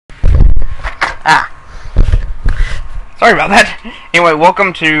Ah, sorry about that. Anyway,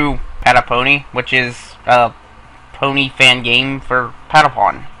 welcome to Patapony, which is a pony fan game for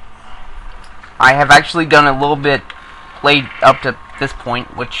Patapon. I have actually done a little bit played up to this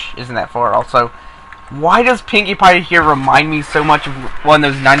point, which isn't that far. Also, why does Pinkie Pie here remind me so much of one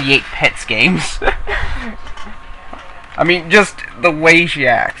of those 98 Pets games? I mean, just the way she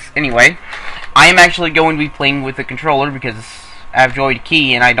acts. Anyway, I am actually going to be playing with the controller because I have Joy to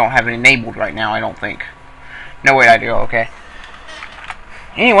Key and I don't have it enabled right now, I don't think. No, wait, I do, okay.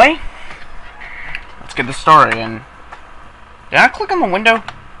 Anyway, let's get this started. And did I click on the window?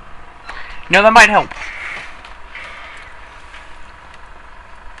 No, that might help.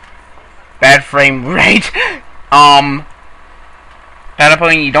 Bad frame rate. Patapony,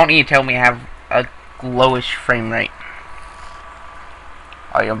 you don't need to tell me I have a lowish frame rate.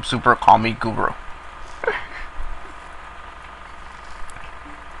 I am Super Kami Guru.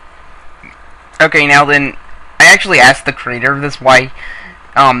 Okay, now then, I actually asked the creator of this why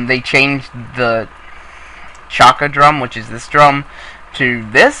they changed the Chaka drum, which is this drum, to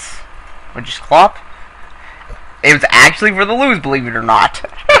this, which is clop. It was actually for the loos, believe it or not.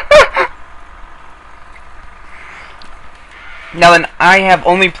 Now then, I have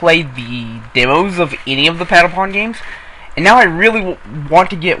only played the demos of any of the Patapon games, and now I really want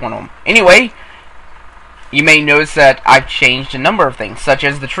to get one of them. Anyway, you may notice that I've changed a number of things, such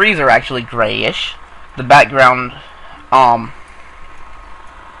as the trees are actually grayish, the background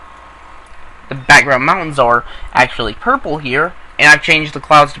mountains are actually purple here, and I've changed the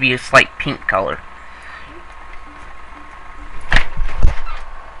clouds to be a slight pink color.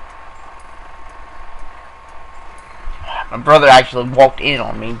 My brother actually walked in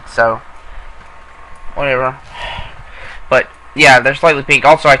on me, so whatever. But yeah, they're slightly pink.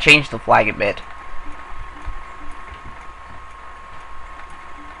 Also, I changed the flag a bit.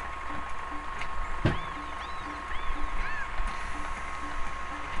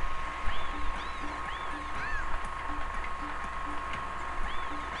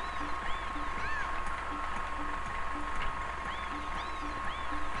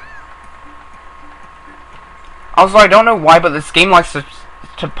 Also, I don't know why, but this game likes to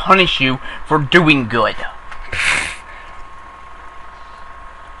punish you for doing good.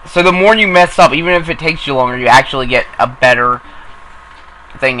 So the more you mess up, even if it takes you longer, you actually get a better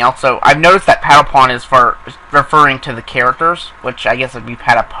thing. Also, I've noticed that Patapon is for referring to the characters, which I guess would be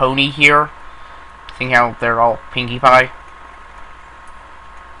Patapony here. Seeing how they're all Pinkie Pie.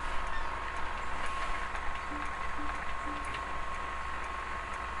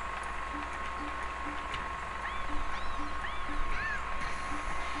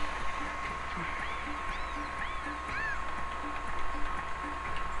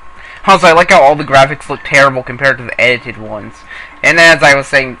 Also, I like how all the graphics look terrible compared to the edited ones. And as I was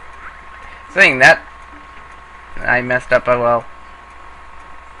saying that, I messed up, oh well.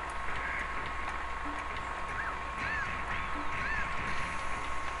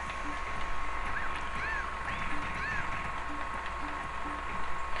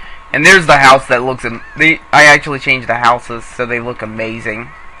 And there's the house that looks, I actually changed the houses so they look amazing.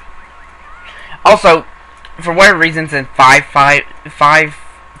 Also, for whatever reasons in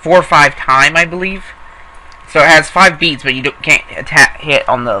 4-5 time, I believe. So it has 5 beats, but you can't hit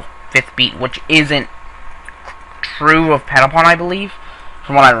on the 5th beat, which isn't true of Patapon, I believe.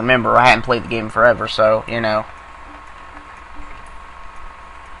 From what I remember, I hadn't played the game forever, so, you know.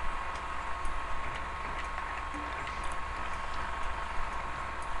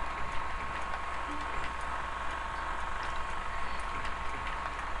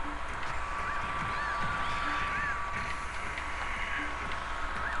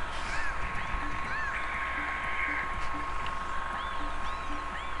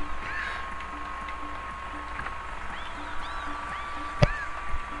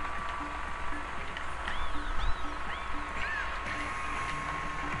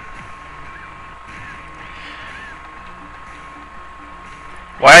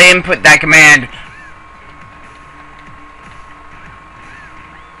 Why did I input that command?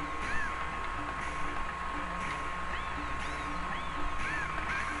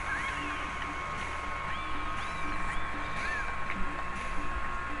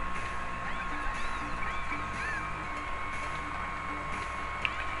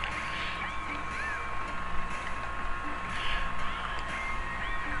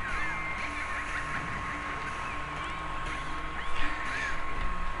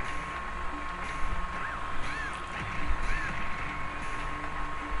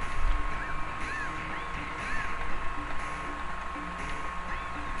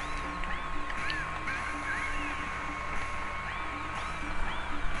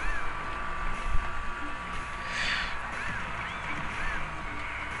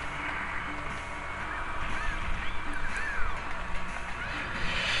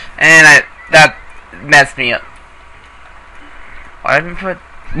 And that messed me up. Why didn't I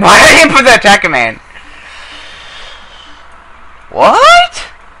put that attack command? What?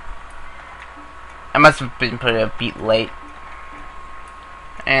 I must have been putting a beat late.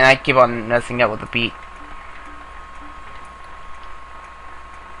 And I keep on messing up with the beat.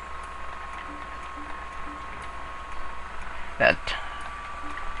 That.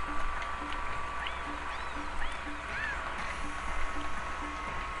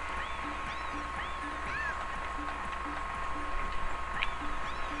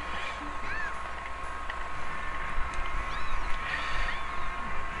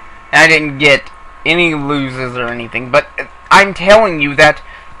 I didn't get any loses or anything, but I'm telling you that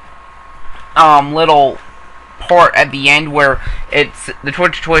little part at the end where it's the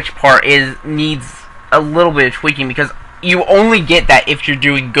Twitch part needs a little bit of tweaking, because you only get that if you're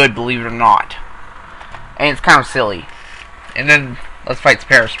doing good, believe it or not. And it's kind of silly. And then let's fight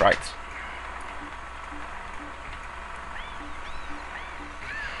Parastrites.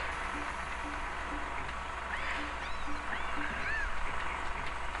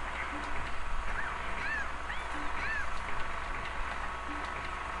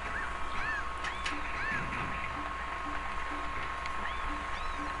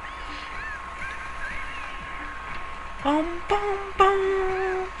 Bum bum bum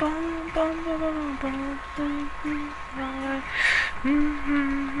bum bum bum bum bum.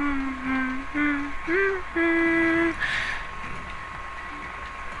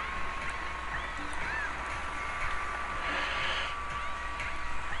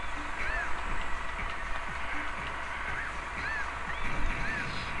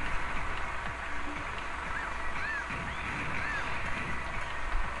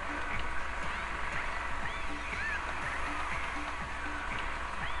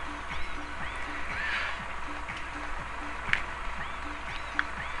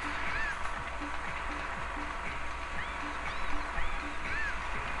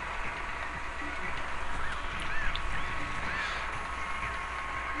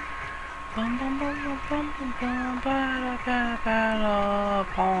 Bum bum bum bum bum bum bum Patapon.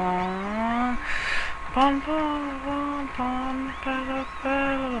 Pon pon pon pon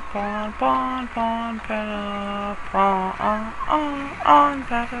Patapon pon pon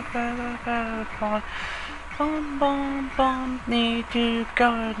Patapon Patapon. Bum bum bum, need to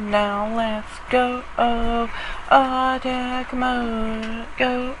go now. Let's go. Attack mode.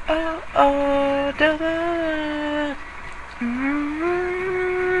 Go. Da da.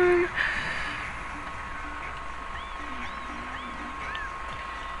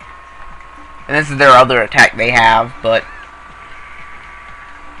 And this is their other attack they have, but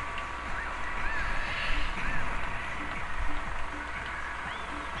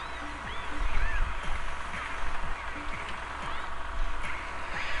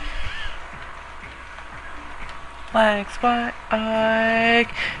Lag spike,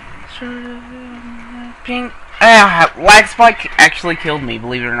 pink. Lag spike actually killed me,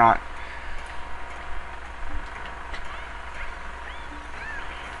 believe it or not.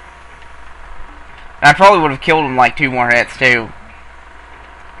 And I probably would have killed him like 2 more hits too.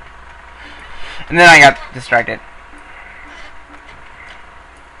 And then I got distracted.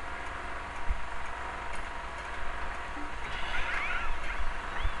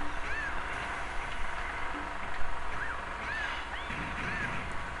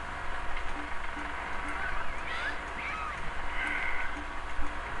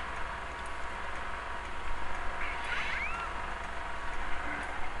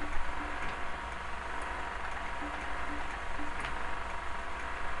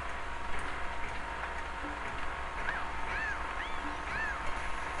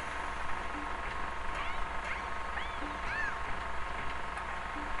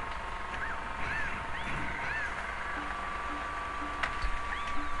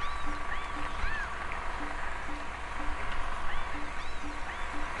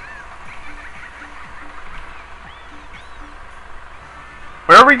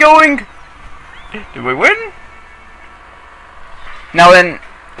 Where are we going? Did we win? Now then,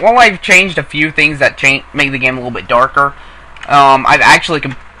 while I've changed a few things that make the game a little bit darker, I've actually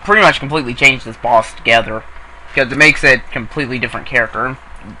pretty much completely changed this boss together, because it makes it a completely different character.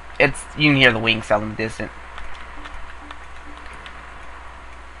 You can hear the wings out in the distance.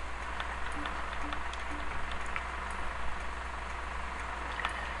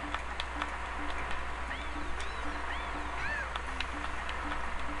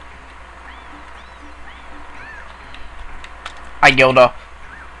 Hi, Gilda.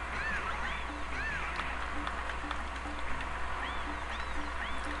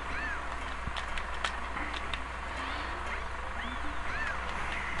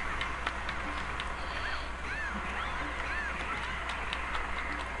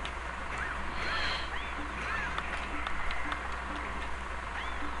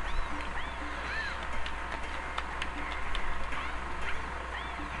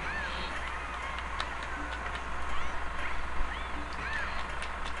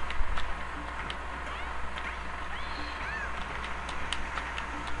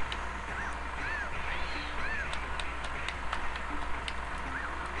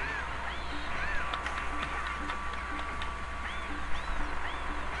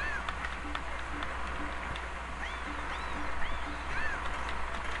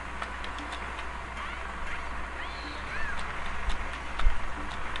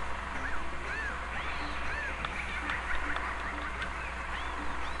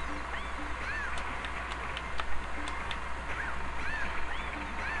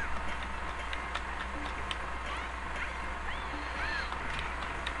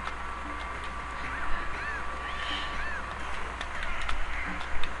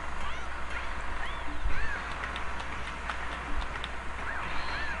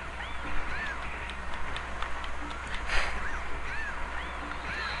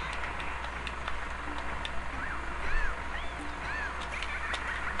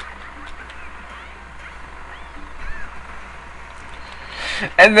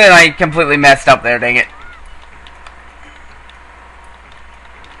 And then I completely messed up there, dang it.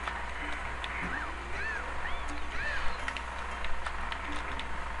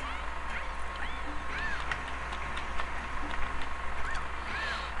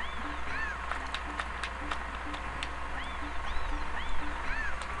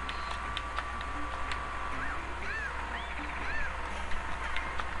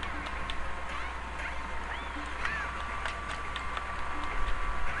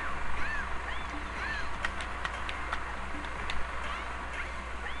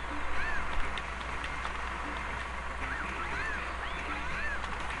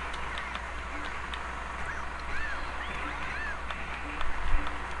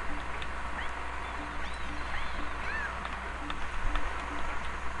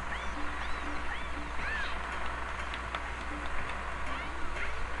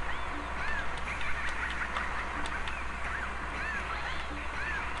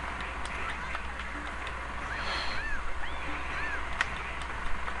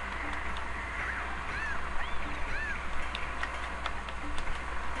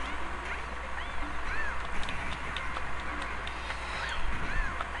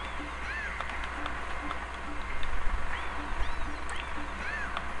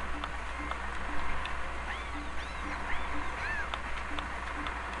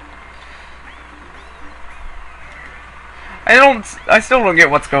 I still don't get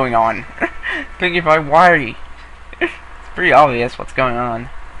what's going on. Pinkie Pie, why are you? It's pretty obvious what's going on.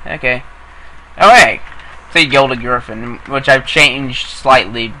 Okay. Oh, hey! Say Gilded Griffin, which I've changed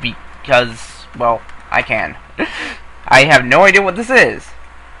slightly because, well, I can. I have no idea what this is.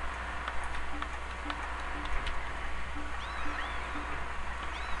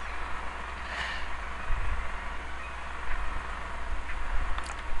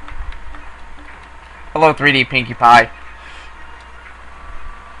 Hello, 3D Pinkie Pie.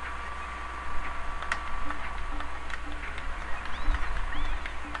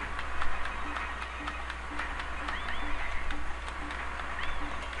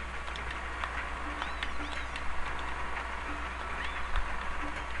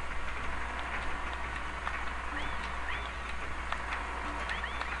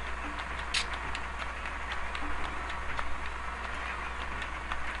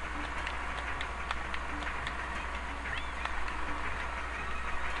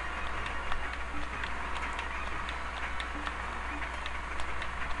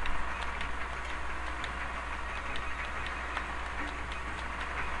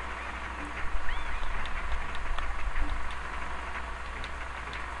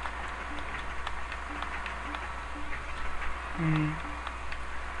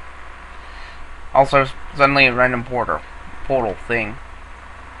 Also, suddenly a random portal thing.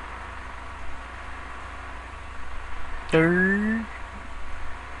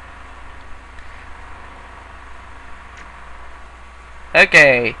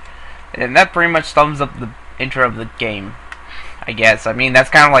 Okay, and that pretty much sums up the intro of the game, I guess. I mean,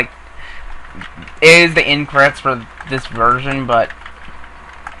 that's kind of like, it is the end credits for this version, but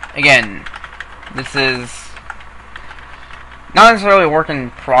again, this is not necessarily a work in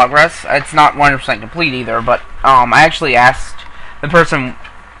progress. It's not 100% complete either, but I actually asked the person,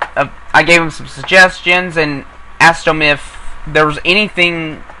 I gave him some suggestions and asked him if there was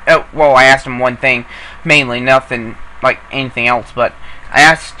anything, well, I asked him one thing, mainly, nothing like anything else, but I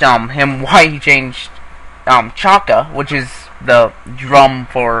asked him why he changed Chaka, which is the drum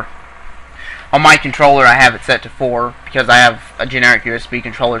for, on my controller I have it set to 4, because I have a generic USB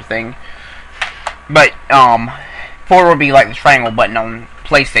controller thing, but 4 would be like the triangle button on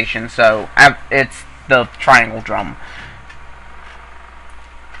PlayStation, so it's the triangle drum.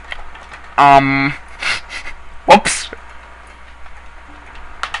 Whoops.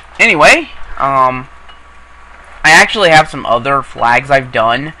 Anyway, I actually have some other flags I've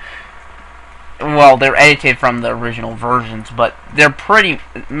done. Well, they're edited from the original versions, but they're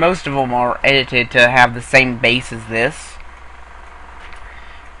most of them are edited to have the same base as this.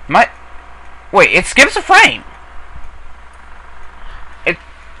 Wait, it skips a frame!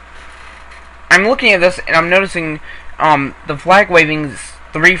 I'm looking at this and I'm noticing the flag waving's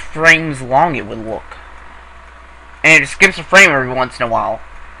 3 frames long, it would look. And it skips a frame every once in a while.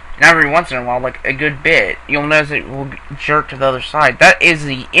 And every once in a while, like a good bit, you'll notice it will jerk to the other side. That is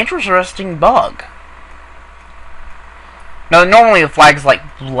the interesting bug. Now, normally the flag's like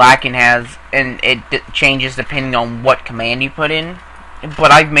black and it changes depending on what command you put in.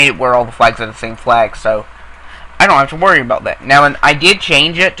 But I've made it where all the flags are the same flag, so I don't have to worry about that. Now, and I did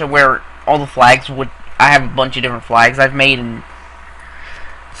change it to where all the flags I have a bunch of different flags I've made and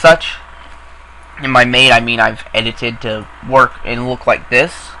such. And by made, I mean I've edited to work and look like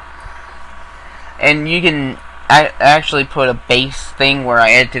this. And you can actually put a base thing where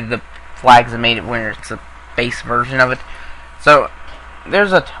I edited the flags and made it where it's a base version of it. So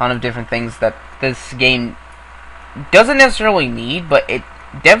there's a ton of different things that this game doesn't necessarily need, but it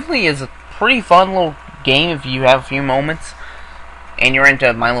definitely is a pretty fun little game if you have a few moments and you're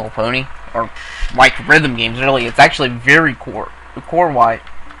into My Little Pony or like rhythm games. Really, it's actually very core wide.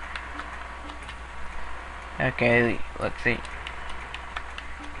 Okay, let's see.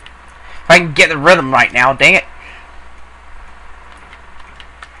 If I can get the rhythm right now, dang it.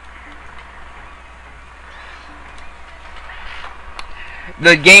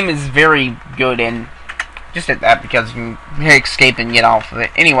 The game is very good, and just at that because you can escape and get off of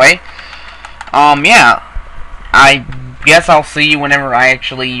it. Anyway, yeah. I guess I'll see you whenever I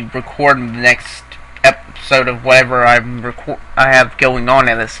actually record the next episode of whatever I have going on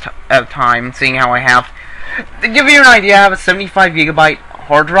at this time, seeing how I have. To give you an idea, I have a 75 gigabyte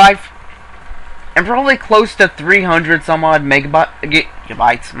hard drive and probably close to 300 some odd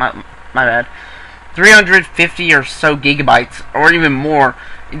gigabytes. My bad. 350 or so gigabytes, or even more.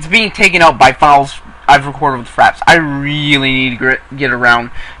 It's being taken up by files I've recorded with Fraps. I really need to get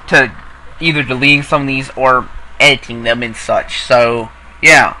around to either deleting some of these or editing them and such. So,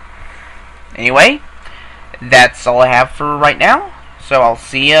 yeah. Anyway, that's all I have for right now. So I'll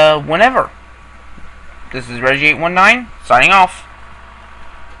see ya whenever. This is Reggie819, signing off.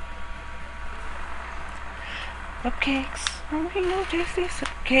 Cupcakes, oh we know tasty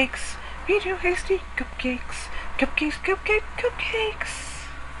cupcakes. We do hasty cupcakes. Cupcakes, cupcakes.